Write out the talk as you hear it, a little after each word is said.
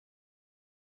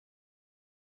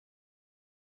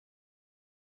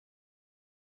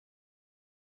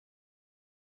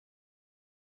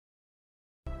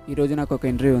ఈరోజు నాకు ఒక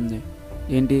ఇంటర్వ్యూ ఉంది.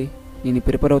 ఏంటి, నేను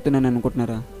ప్రిపేర్ అవుతున్నాను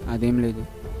అనుకుంటున్నారా? అదేం లేదు,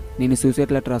 నేను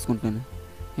సూసైడ్ లెటర్ రాసుకుంటున్నాను.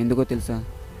 ఎందుకో తెలుసా?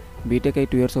 బీటెక్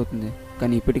 2 years అవుతుంది,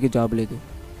 కానీ ఇప్పటికీ జాబ్ లేదు.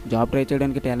 జాబ్ ట్రై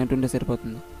చేయడానికి టాలెంట్ ఉంటే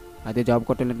సరిపోతుంది. అదే జాబ్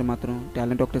కొట్టాలంటే మాత్రం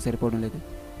టాలెంట్ ఒకటే సరిపోవడం లేదు.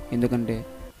 ఎందుకంటే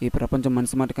ఈ ప్రపంచం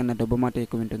మనసు మాట కన్నా డబ్బు మాట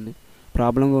ఎక్కువ వింటుంది.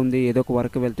 ప్రాబ్లంగా ఉంది, ఏదో ఒక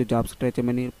వర్క్ వెళ్తూ జాబ్స్ ట్రై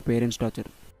చేయమని పేరెంట్స్ టార్చర్.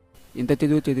 ఇంత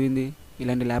చదివింది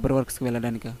ఇలాంటి లేబర్ వర్క్స్కి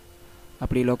వెళ్ళడానిక?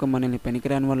 అప్పుడు ఈ లోకం మనల్ని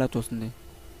పనికిరాని వల్ల చూస్తుంది.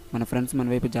 మన ఫ్రెండ్స్ మన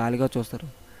వైపు జాలిగా చూస్తారు.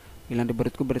 ఇలాంటి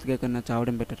బ్రతికే కన్నా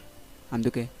చావడం బెటర్.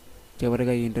 అందుకే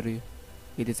చివరిగా ఈ ఇంటర్వ్యూ.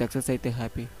 ఇది సక్సెస్ అయితే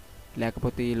హ్యాపీ,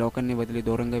 లేకపోతే ఈ లోకాన్ని వదిలి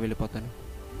దూరంగా వెళ్ళిపోతాను.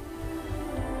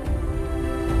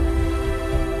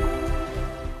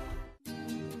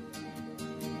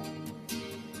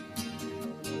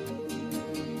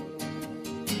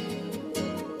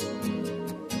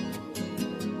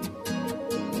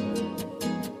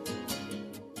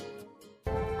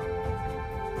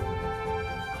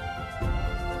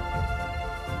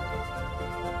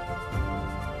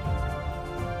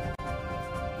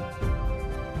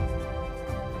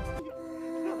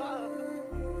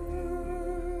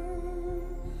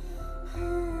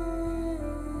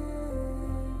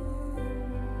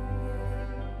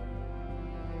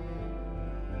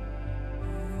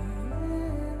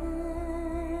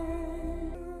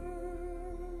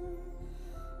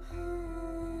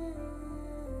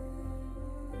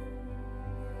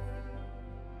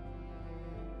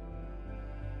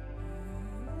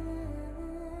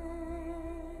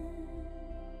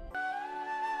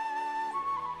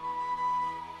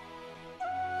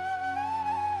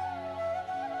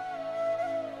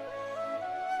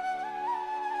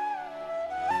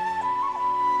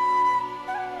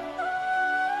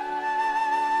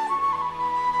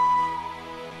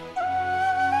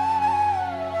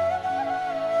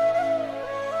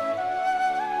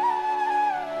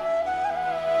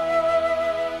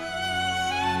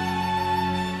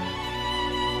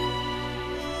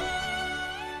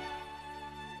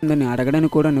 దాన్ని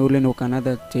అడగడానికి కూడా నోరు లేని ఒక అనాథ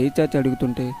చేయి చాచి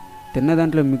అడుగుతుంటే తిన్న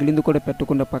దాంట్లో మిగిలింది కూడా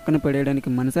పెట్టకుండా పక్కన పడేయడానికి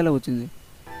మనసలా వచ్చింది.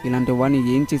 ఇలాంటి వాడిని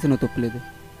ఏం చేసినా తప్పులేదు.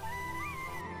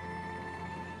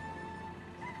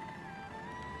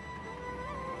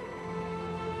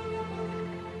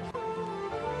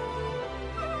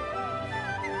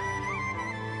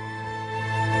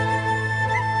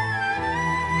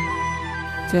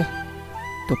 చే,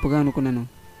 తప్పుగా అనుకున్నాను.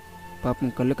 పాపం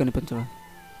కళ్ళు కనిపించవా?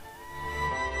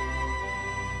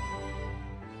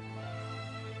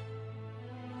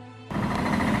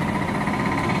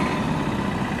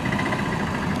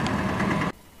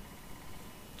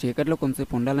 చీకట్లో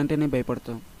కొంతసేపు ఉండాలంటేనే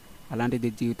భయపడతాం. అలాంటిది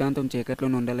జీవితాంతం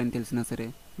చీకట్లోనే ఉండాలని తెలిసినా సరే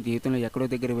జీవితంలో ఎక్కడో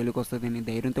దగ్గర వెలుగొస్తుందని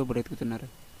ధైర్యంతో బ్రతుకుతున్నారు.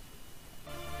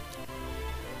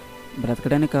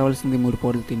 బ్రతకడానికి కావాల్సింది 3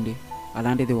 పూటలు తిండి.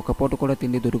 అలాంటిది ఒక పూట కూడా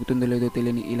తిండి దొరుకుతుందో లేదో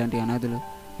తెలియని ఇలాంటి అనాథులు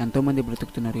ఎంతోమంది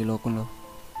బ్రతుకుతున్నారు ఈ లోకంలో.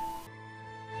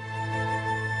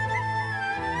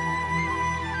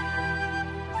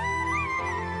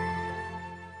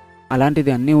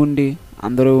 అలాంటిది అన్నీ ఉండి,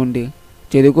 అందరూ ఉండి,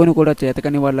 చదువుకొని కూడా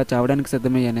చేతకని వాళ్ళ చావడానికి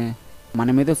సిద్ధమయ్యానే. మన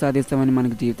మీద సాధిస్తామని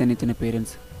మనకి జీవితాన్ని ఇచ్చిన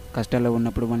పేరెంట్స్ కష్టాల్లో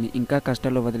ఉన్నప్పుడు వాళ్ళని ఇంకా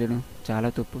కష్టాల్లో వదిలేయడం చాలా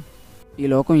తప్పు. ఈ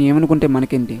లోకం ఏమనుకుంటే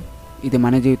మనకేంటి? ఇది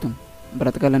మన జీవితం.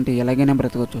 బ్రతకాలంటే ఎలాగైనా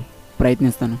బ్రతకవచ్చు.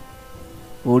 ప్రయత్నిస్తాను.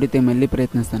 ఓడితే మళ్ళీ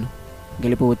ప్రయత్నిస్తాను.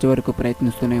 గెలుపు వచ్చే వరకు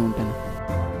ప్రయత్నిస్తూనే ఉంటాను.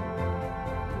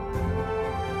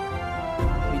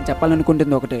 నేను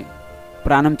చెప్పాలనుకుంటుంది ఒకటే,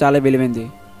 ప్రాణం చాలా విలువైంది.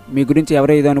 మీ గురించి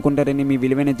ఎవరో ఏదో అనుకుంటారని మీ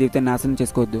విలువైన జీవితాన్ని నాశనం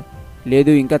చేసుకోవద్దు.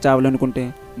 లేదు ఇంకా చావాలనుకుంటే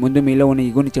ముందు మీలో ఉన్న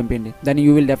ఈగోని చంపేయండి. Then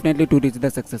you will definitely to reach the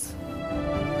success.